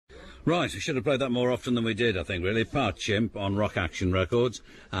Right, we should have played that more often than we did, I think, really. Part Chimp on Rock Action Records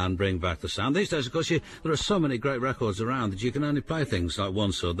and Bring Back the Sound. These days, of course, there are so many great records around that you can only play things like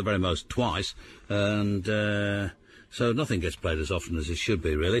once or at the very most twice, and so nothing gets played as often as it should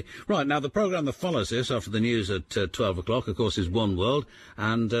be, really. Right, now the programme that follows this after the news at 12 o'clock, of course, is One World,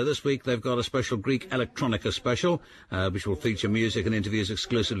 and this week they've got a special Greek electronica special, which will feature music and interviews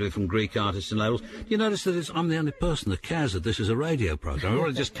exclusively from Greek artists and labels. You notice that I'm the only person that cares that this is a radio programme.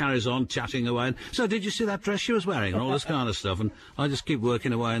 Everybody just carries on chatting away. And, so did you see that dress she was wearing and all this kind of stuff? And I just keep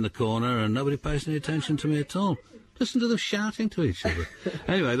working away in the corner and nobody pays any attention to me at all. Listen to them shouting to each other.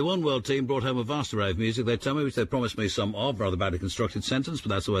 Anyway, the One World team brought home a vast array of music, they tell me, which they promised me some of. Rather badly constructed sentence, but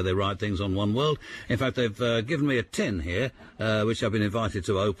that's the way they write things on One World. In fact, they've given me a tin here, which I've been invited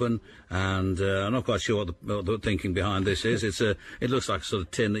to open, and I'm not quite sure what the thinking behind this is. It looks like a sort of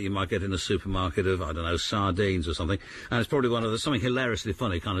tin that you might get in a supermarket of, I don't know, sardines or something, and it's probably one of something hilariously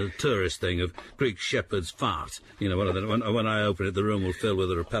funny, kind of tourist thing of Greek shepherd's fart. You know, when I open it, the room will fill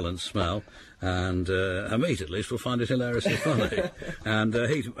with a repellent smell. And Hamid, at least, will find it hilariously funny. And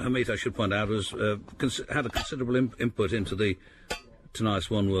Hamid, I should point out, was had a considerable input into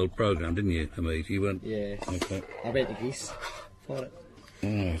tonight's One World programme, didn't you, Hamid? You went... Yes. Okay. I went to Greece for it.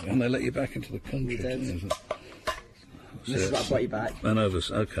 Right. And they let you back into the country, did. didn't they? This is what I brought you back. And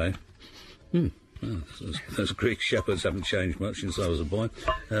okay. Well, those Greek shepherds haven't changed much since I was a boy.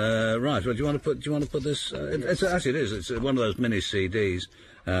 Right. Well, do you want to put this? It's one of those mini CDs,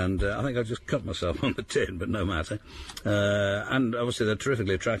 and I think I just cut myself on the tin, but no matter. And obviously they're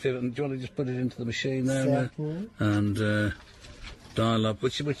terrifically attractive. And do you want to just put it into the machine there and dial up?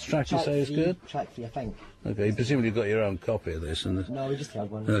 Which track you say is good? Track 3, I think. Okay. Presumably you've got your own copy of this, and no, we just had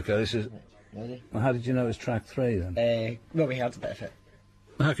one. Okay. This is. Ready? Well, how did you know it was track 3 then? Well, we heard a bit of it.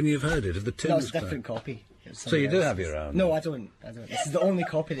 How can you have heard it if the tin No, was it's a different copy. So you do have your own? No, I don't. This is the only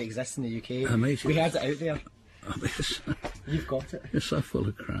copy that exists in the UK. Amazing. We had it out there. Oh, You've got it. You're so full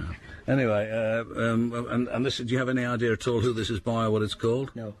of crap. Anyway, and this, do you have any idea at all who this is by or what it's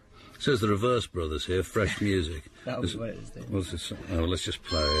called? No. It says the Reverse Brothers here, Fresh Music. That'll be what it is, then. What's it? Oh, let's just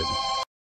play it.